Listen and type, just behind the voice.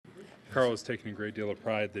Carl was taking a great deal of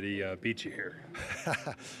pride that he beat you here.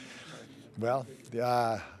 Well,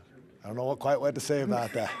 I don't know quite what to say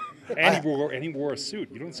about that. And he wore a suit.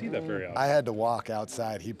 You don't see that very often. I had to walk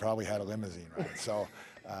outside. He probably had a limousine, right? So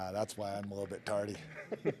that's why I'm a little bit tardy.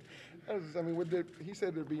 I mean, he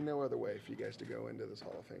said there'd be no other way for you guys to go into this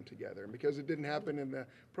Hall of Fame together. And because it didn't happen in the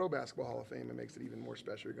Pro Basketball Hall of Fame, it makes it even more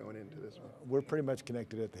special going into this one. We're pretty much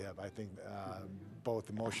connected at the hip, I think, both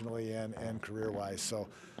emotionally and career-wise. So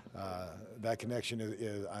that connection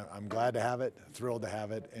is I'm glad to have it, thrilled to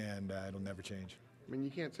have it, and it'll never change. I mean,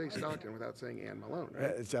 you can't say Stockton without saying Ann Malone,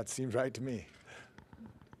 right? That seems right to me.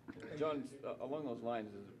 John, along those lines,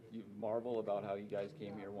 you marvel about how you guys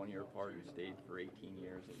came here 1 year apart and stayed for 18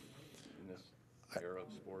 years in this era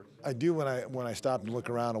of sports. I do when I stop and look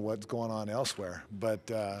around at what's going on elsewhere. But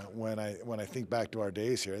when I think back to our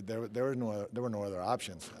days here, there were no other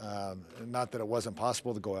options. Not that it wasn't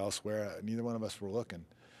possible to go elsewhere. Neither one of us were looking.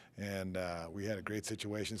 And we had a great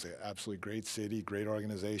situation. It's an absolutely great city, great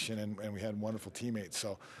organization, and we had wonderful teammates.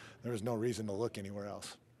 So there was no reason to look anywhere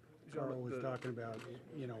else. Carl was talking about,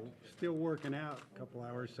 still working out a couple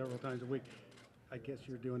hours several times a week. I guess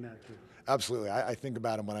you're doing that too. Absolutely. I think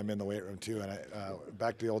about him when I'm in the weight room too. And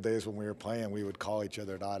back to the old days when we were playing, we would call each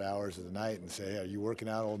other at odd hours of the night and say, hey, are you working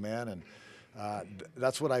out, old man? And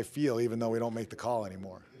that's what I feel, even though we don't make the call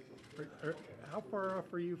anymore. How far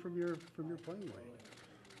off are you from your playing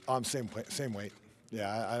weight? Same weight.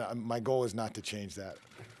 Yeah, my goal is not to change that.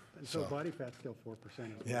 So body fat's still 4%.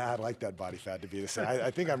 Yeah, I'd like that body fat to be the same.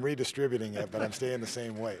 I think I'm redistributing it, but I'm staying the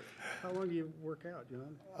same weight. How long do you work out,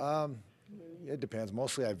 John? It depends.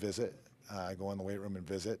 Mostly I visit. I go in the weight room and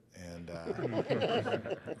visit, and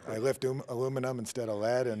I lift aluminum instead of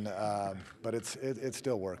lead, but it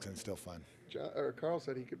still works and it's still fun. Carl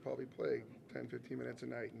said he could probably play 10, 15 minutes a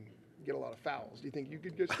night and get a lot of fouls. Do you think you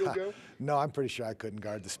could still go? No, I'm pretty sure I couldn't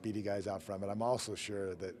guard the speedy guys out front, but I'm also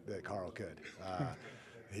sure that Carl could.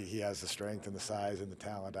 He has the strength and the size and the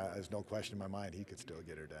talent. There's no question in my mind he could still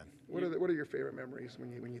get her done. What are your favorite memories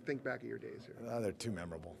when you think back of your days here? They're too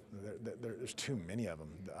memorable. There's too many of them.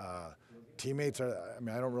 Teammates are.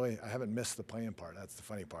 I haven't missed the playing part. That's the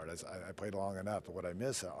funny part. I played long enough, but what I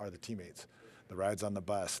miss are the teammates, the rides on the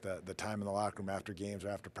bus, the time in the locker room after games or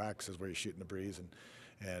after practices where you're shooting the breeze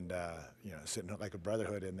and sitting like a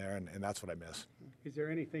brotherhood in there, and that's what I miss. Is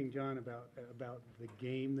there anything, John, about the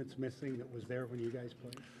game that's missing that was there when you guys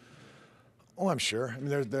played? Oh, I'm sure. I mean,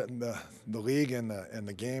 there's the league and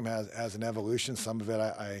the game has an evolution. Some of it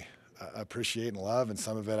I appreciate and love, and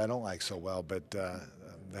some of it I don't like so well. But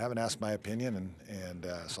they haven't asked my opinion, and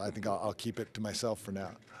so I think I'll keep it to myself for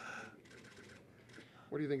now.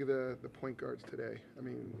 What do you think of the point guards today? I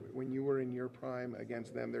mean, when you were in your prime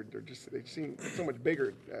against them, they seem so much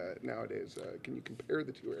bigger nowadays. Can you compare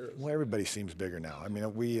the two eras? Well, everybody seems bigger now. I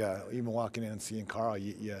mean, we even walking in and seeing Carl,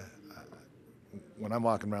 when I'm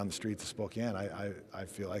walking around the streets of Spokane, I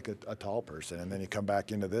feel like a tall person, and then you come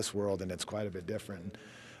back into this world and it's quite a bit different.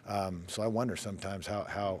 So I wonder sometimes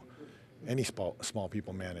how any small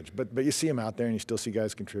people manage. But you see them out there, and you still see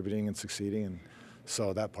guys contributing and succeeding, and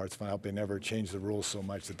so that part's fine. I hope they never change the rules so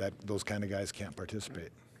much that those kind of guys can't participate.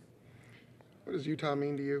 What does Utah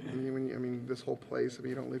mean to you? I mean, this whole place. I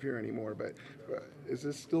mean, you don't live here anymore, but does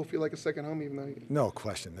this still feel like a second home, even though? No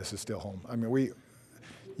question, this is still home. I mean,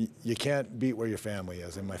 you can't beat where your family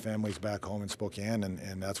is, and my family's back home in Spokane,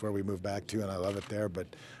 and that's where we moved back to, and I love it there. But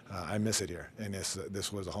I miss it here, and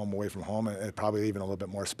this was a home away from home, and probably even a little bit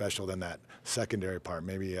more special than that secondary part,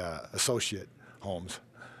 maybe associate homes.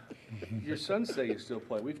 Your sons say you still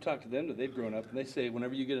play. We've talked to them, they've grown up, and they say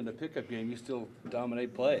whenever you get in a pickup game, you still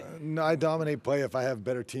dominate play. No, I dominate play if I have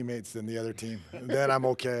better teammates than the other team. Then I'm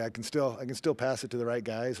okay. I can still pass it to the right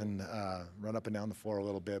guys and run up and down the floor a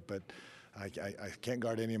little bit, but I can't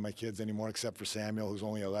guard any of my kids anymore except for Samuel, who's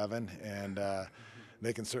only 11, and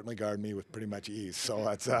they can certainly guard me with pretty much ease. So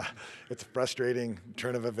it's a frustrating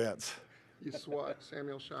turn of events. You swat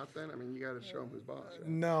Samuel's shot then? I mean, you got to show him who's boss. Right?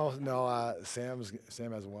 No. Sam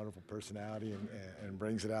has a wonderful personality and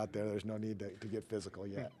brings it out there. There's no need to get physical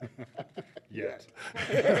yet. Yet.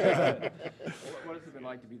 What has it been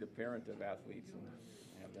like to be the parent of athletes and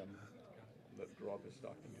have them grow up as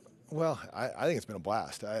Stockton? Well, I think it's been a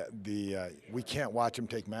blast. We can't watch them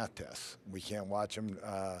take math tests. We can't watch them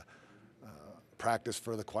practice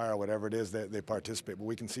for the choir, whatever it is that they participate, but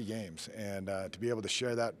we can see games. And to be able to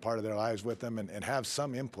share that part of their lives with them and have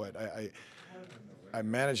some input, I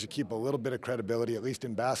managed to keep a little bit of credibility, at least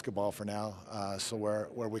in basketball for now, so where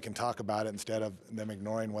we can talk about it instead of them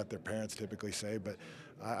ignoring what their parents typically say. But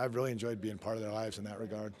I've really enjoyed being part of their lives in that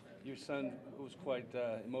regard. Your son was quite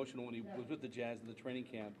emotional when he was with the Jazz at the training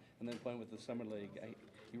camp and then playing with the Summer League.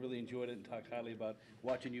 he really enjoyed it and talked highly about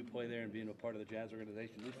watching you play there and being a part of the Jazz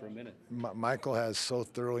organization, at least for a minute. Michael has so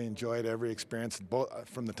thoroughly enjoyed every experience.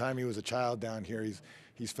 From the time he was a child down here,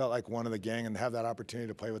 he's felt like one of the gang, and to have that opportunity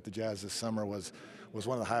to play with the Jazz this summer was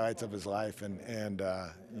one of the highlights of his life. And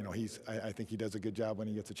you know, I think he does a good job when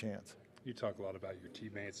he gets a chance. You talk a lot about your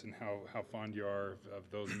teammates and how fond you are of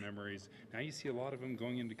those memories. Now you see a lot of them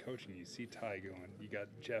going into coaching. You see Ty going. You got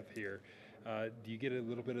Jeff here. Do you get a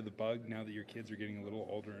little bit of the bug now that your kids are getting a little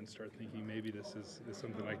older and start thinking maybe this is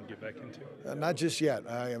something I can get back into? Not just yet.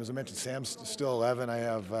 As I mentioned, Sam's still 11. I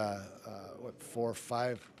have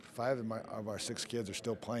five of our 6 kids are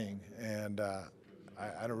still playing, and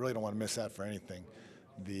I really don't want to miss that for anything.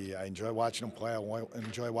 I enjoy watching them play. I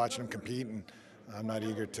enjoy watching them compete, and I'm not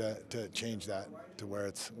eager to change that to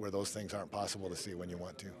where those things aren't possible to see when you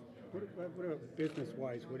want to. What about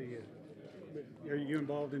business-wise? Are you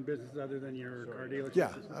involved in business other than your car dealership?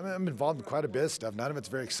 Yeah, I'm involved in quite a bit of stuff. None of it's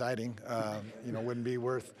very exciting. You know, wouldn't be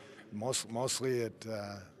worth. Mostly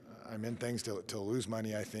I'm in things to lose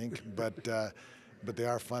money, I think. But they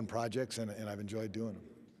are fun projects, and I've enjoyed doing them.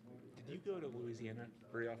 Did you go to Louisiana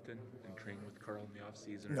very often and train with Carl in the off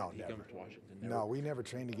season? No, did he never. come to Washington? No, we never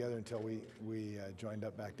trained together until we joined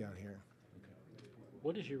up back down here.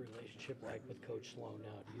 What is your relationship like with Coach Sloan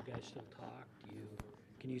now? Do you guys still talk?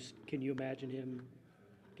 Can you imagine him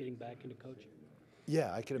getting back into coaching?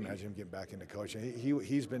 Yeah, I could imagine him getting back into coaching.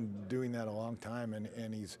 He's been doing that a long time,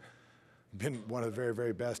 and he's been one of the very,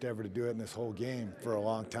 very best ever to do it in this whole game for a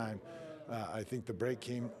long time. I think the break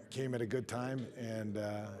came at a good time, and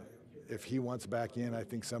if he wants back in, I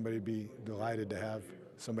think somebody would be delighted to have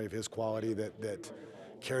somebody of his quality that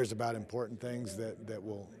cares about important things, that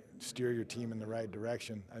will steer your team in the right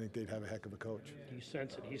direction. I think they'd have a heck of a coach. Do you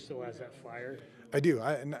sense that he still has that fire? I do.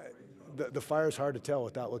 The fire is hard to tell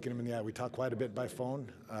without looking him in the eye. We talk quite a bit by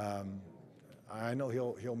phone. I know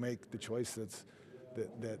he'll make the choice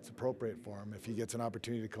that's appropriate for him. If he gets an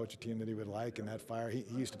opportunity to coach a team that he would like, and that fire, he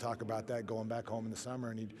used to talk about that going back home in the summer,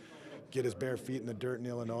 and he'd get his bare feet in the dirt in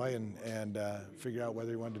Illinois and figure out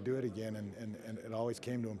whether he wanted to do it again, and it always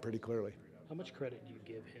came to him pretty clearly. How much credit do you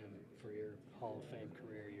give him for your Hall of Fame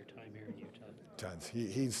career, your time here in Utah? Tons.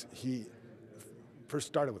 He first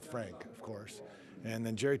started with Frank, of course, and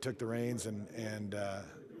then Jerry took the reins, and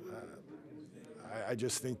I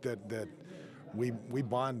just think that we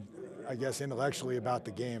bond, I guess, intellectually about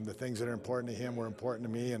the game. The things that are important to him were important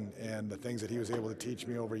to me, and the things that he was able to teach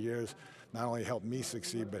me over years not only helped me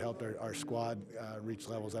succeed, but helped our squad reach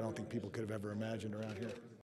levels I don't think people could have ever imagined around here.